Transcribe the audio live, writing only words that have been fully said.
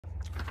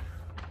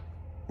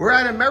We're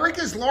at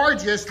America's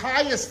largest,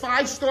 highest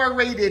 5-star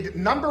rated,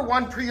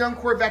 #1 pre-owned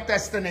Corvette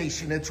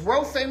destination. It's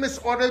world famous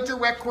Auto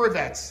Direct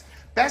Corvettes.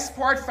 Best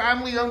part,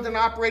 family owned and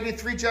operated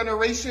 3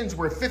 generations.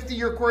 We're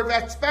 50-year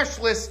Corvette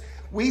specialists.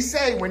 We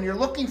say when you're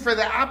looking for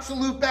the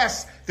absolute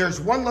best, there's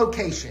one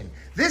location.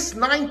 This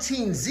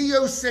 19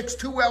 Z06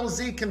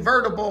 2LZ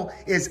convertible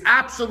is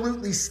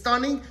absolutely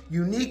stunning,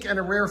 unique, and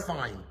a rare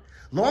find.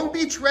 Long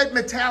Beach red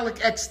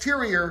metallic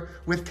exterior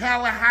with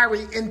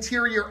Kalahari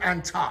interior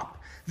and top.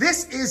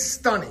 This is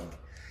stunning.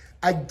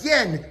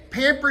 Again,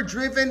 pamper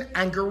driven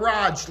and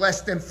garage,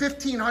 less than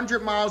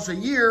 1,500 miles a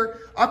year,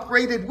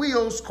 upgraded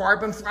wheels,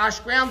 carbon flash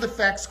ground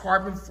effects,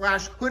 carbon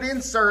flash hood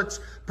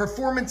inserts,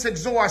 performance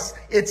exhaust.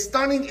 It's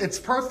stunning, it's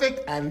perfect,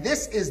 and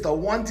this is the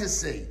one to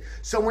see.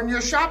 So when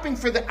you're shopping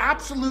for the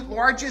absolute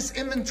largest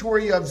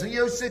inventory of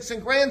Z06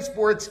 and Grand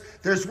Sports,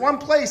 there's one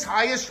place,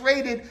 highest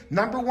rated,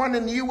 #1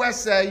 in the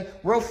USA,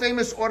 world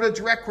famous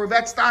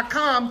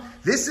AutoDirectCorvettes.com.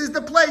 This is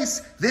the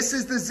place. This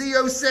is the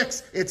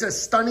Z06. It's a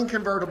stunning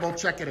convertible.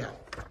 Check it out.